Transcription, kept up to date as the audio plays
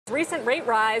Recent rate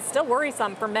rise still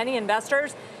worrisome for many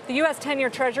investors. The U.S. 10-year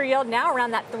Treasury yield now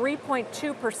around that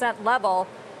 3.2% level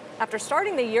after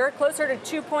starting the year closer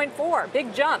to 2.4.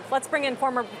 Big jump. Let's bring in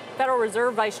former Federal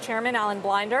Reserve Vice Chairman Alan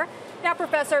Blinder, now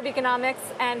Professor of Economics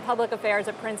and Public Affairs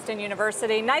at Princeton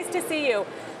University. Nice to see you.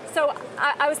 So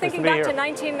I was thinking back to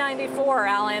 1994,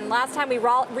 Alan. Last time we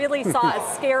really saw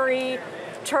a scary,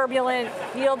 turbulent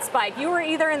yield spike. You were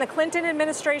either in the Clinton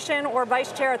administration or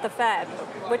vice chair at the Fed.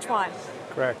 Which one?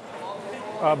 Correct.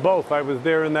 Both. I was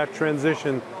there in that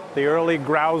transition. The early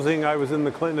grousing, I was in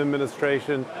the Clinton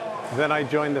administration. Then I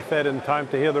joined the Fed in time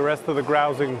to hear the rest of the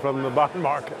grousing from the bond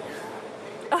market.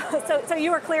 So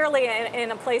you were clearly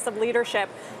in a place of leadership.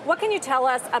 What can you tell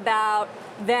us about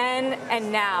then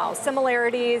and now?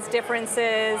 Similarities,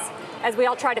 differences, as we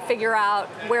all try to figure out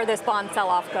where this bond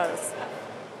sell-off goes?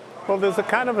 Well, there's a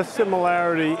kind of a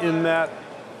similarity in that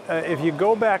if you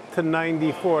go back to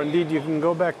 94, indeed you can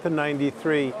go back to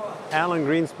 93, Alan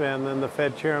Greenspan, then the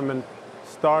Fed chairman,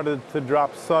 started to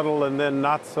drop subtle and then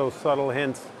not so subtle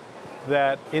hints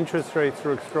that interest rates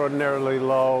were extraordinarily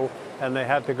low and they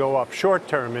had to go up.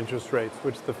 Short-term interest rates,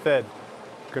 which the Fed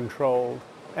controlled.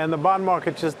 And the bond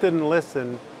market just didn't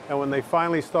listen. And when they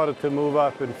finally started to move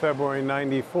up in February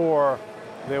 94,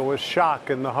 there was shock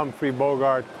in the Humphrey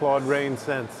Bogart, Claude Rains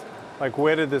sense. Like,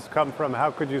 where did this come from?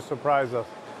 How could you surprise us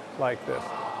like this?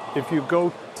 If you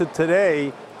go to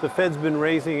today, the Fed's been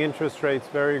raising interest rates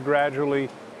very gradually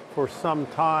for some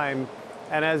time.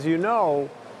 And as you know,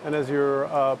 and as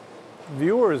your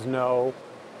viewers know,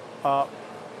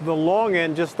 the long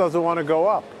end just doesn't want to go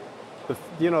up.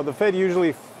 The Fed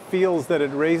usually feels that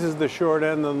it raises the short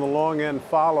end and the long end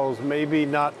follows, maybe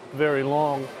not very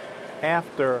long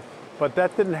after, but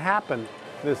that didn't happen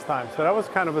this time. So that was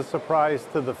kind of a surprise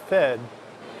to the Fed.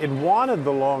 It wanted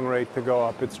the long rate to go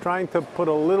up. It's trying to put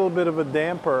a little bit of a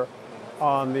damper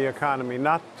on the economy.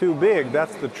 Not too big,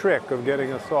 that's the trick of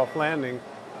getting a soft landing,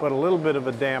 but a little bit of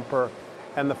a damper.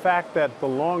 And the fact that the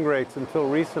long rates until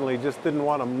recently just didn't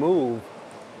want to move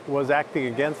was acting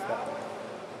against that.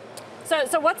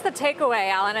 So what's the takeaway,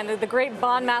 Alan, and the great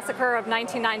bond massacre of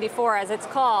 1994, as it's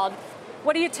called?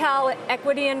 What do you tell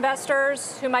equity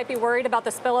investors who might be worried about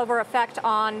the spillover effect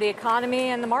on the economy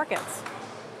and the markets?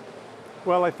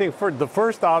 Well, I think for the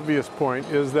first obvious point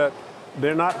is that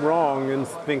they're not wrong in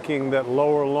thinking that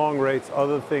lower long rates,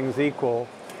 other things equal,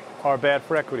 are bad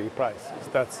for equity prices.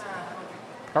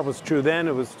 That was true then,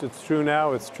 it's true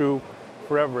now, it's true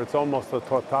forever. It's almost a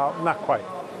not quite,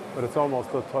 but it's almost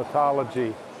a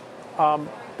tautology.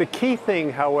 The key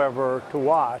thing, however, to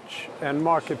watch, and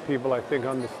market people I think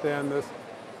understand this,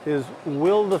 is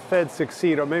will the Fed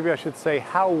succeed, or maybe I should say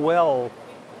how well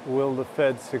will the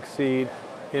Fed succeed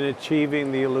in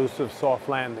achieving the elusive soft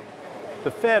landing.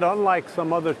 The Fed, unlike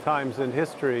some other times in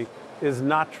history, is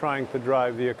not trying to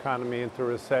drive the economy into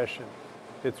recession.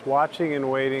 It's watching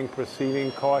and waiting,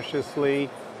 proceeding cautiously.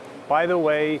 By the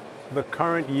way, the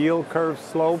current yield curve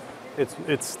slope,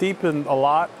 it's steepened a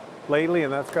lot lately,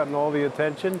 and that's gotten all the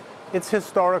attention. It's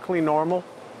historically normal.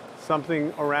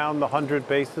 Something around the 100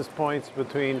 basis points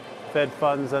between Fed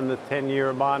funds and the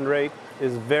 10-year bond rate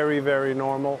is very, very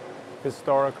normal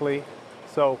historically.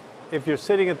 So if you're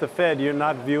sitting at the Fed, you're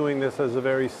not viewing this as a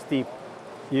very steep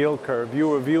yield curve. You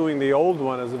were viewing the old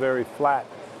one as a very flat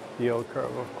yield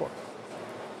curve, of course.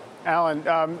 Alan,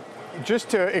 just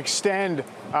to extend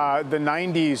the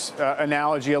 90s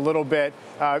analogy a little bit,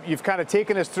 you've kind of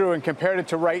taken us through and compared it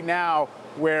to right now,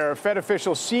 where Fed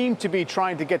officials seem to be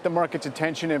trying to get the market's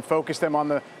attention and focus them on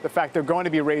the fact they're going to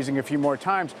be raising a few more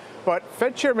times. But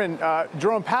Fed Chairman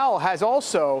Jerome Powell has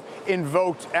also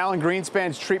invoked Alan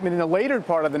Greenspan's treatment in the later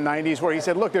part of the 90s, where he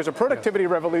said, look, there's a productivity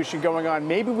revolution going on.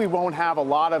 Maybe we won't have a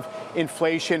lot of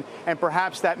inflation, and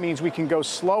perhaps that means we can go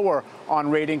slower on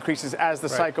rate increases as the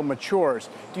cycle matures.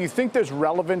 Do you think there's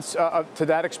relevance to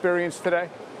that experience today?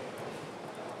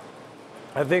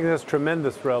 I think there's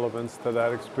tremendous relevance to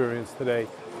that experience today.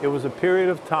 It was a period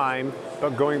of time,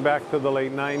 going back to the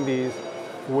late 90s,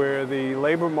 where the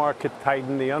labor market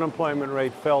tightened, the unemployment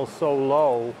rate fell so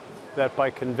low that by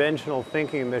conventional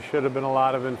thinking there should have been a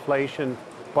lot of inflation,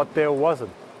 but there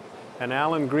wasn't. And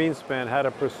Alan Greenspan had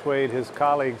to persuade his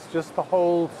colleagues just to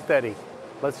hold steady.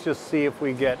 Let's just see if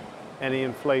we get any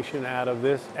inflation out of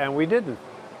this, and we didn't.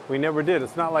 We never did.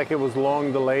 It's not like it was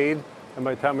long delayed. And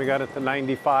by the time we got into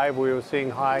 95, we were seeing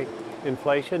high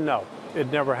inflation. No, it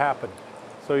never happened.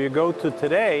 So you go to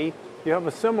today, you have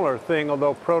a similar thing,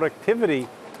 although productivity,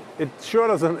 it sure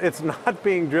doesn't, it's not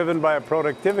being driven by a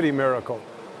productivity miracle,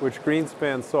 which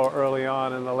Greenspan saw early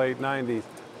on in the late 90s.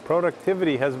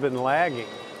 Productivity has been lagging,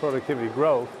 productivity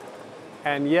growth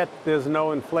and yet there's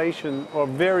no inflation, or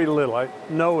very little.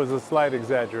 No is a slight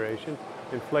exaggeration.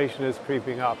 Inflation is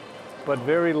creeping up, but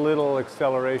very little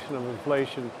acceleration of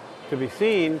inflation to be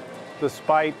seen,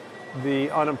 despite the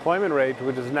unemployment rate,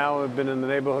 which has now been in the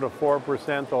neighborhood of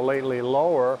 4% or lately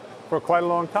lower for quite a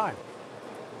long time.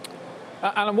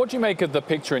 Alan, what do you make of the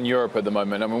picture in Europe at the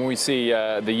moment? I mean, we see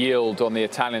the yield on the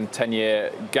Italian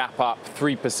 10-year gap up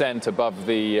 3% above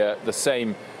the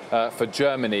same for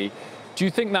Germany. Do you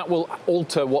think that will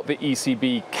alter what the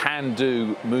ECB can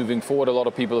do moving forward? A lot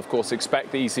of people, of course,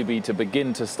 expect the ECB to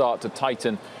begin to start to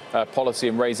tighten policy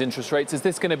and raise interest rates. Is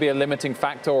this going to be a limiting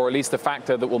factor, or at least a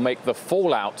factor that will make the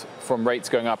fallout from rates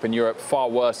going up in Europe far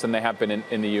worse than they have been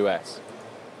in the US?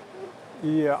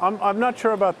 Yeah, I'm not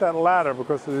sure about that latter,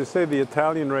 because as you say, the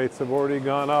Italian rates have already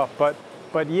gone up. But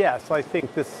yes, I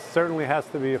think this certainly has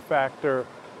to be a factor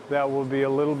that will be a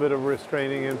little bit of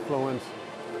restraining influence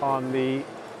on the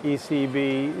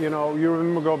ECB. You know, you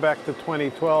remember, go back to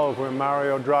 2012, where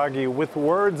Mario Draghi, with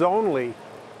words only,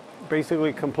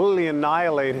 basically completely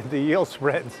annihilated the yield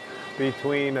spreads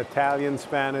between Italian,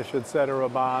 Spanish, etc.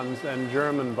 bonds and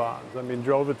German bonds. I mean,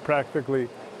 drove it practically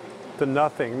to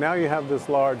nothing. Now you have this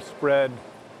large spread.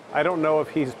 I don't know if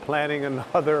he's planning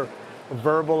another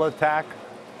verbal attack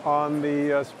on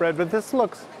the spread, but this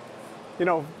looks, you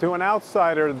know, to an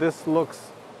outsider, this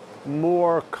looks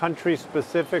more country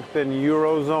specific than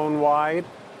Eurozone wide.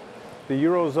 The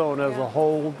Eurozone as a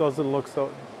whole doesn't look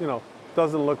so, you know,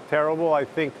 doesn't look terrible. I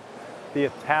think the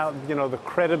the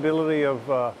credibility of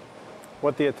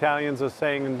what the Italians are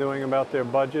saying and doing about their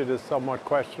budget is somewhat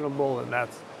questionable, and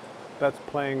that's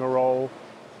playing a role.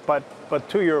 But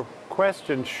to your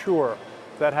question, sure,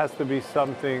 that has to be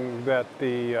something that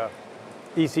the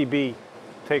ECB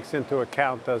takes into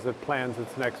account as it plans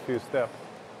its next few steps.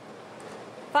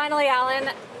 Finally, Alan,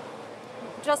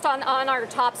 just on our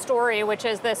top story, which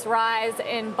is this rise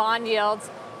in bond yields,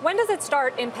 when does it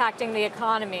start impacting the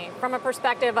economy? From a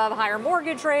perspective of higher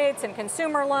mortgage rates and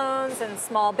consumer loans and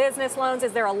small business loans,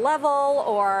 is there a level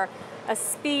or a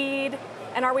speed?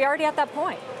 And are we already at that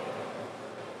point?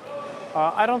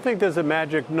 I don't think there's a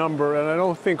magic number, and I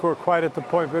don't think we're quite at the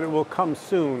point, but it will come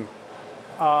soon.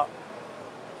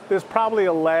 There's probably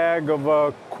a lag of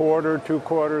a quarter, 2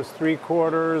 quarters, 3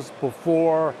 quarters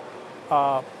before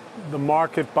the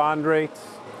market bond rates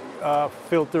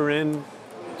filter in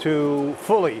to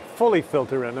fully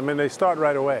filter in. I mean, they start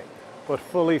right away, but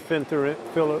fully filter in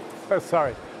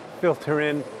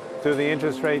to the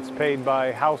interest rates paid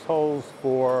by households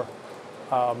for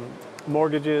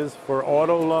mortgages, for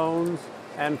auto loans,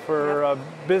 and for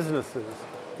businesses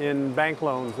in bank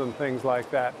loans and things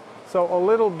like that. So a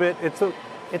little bit, it's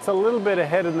a little bit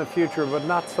ahead in the future, but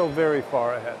not so very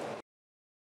far ahead.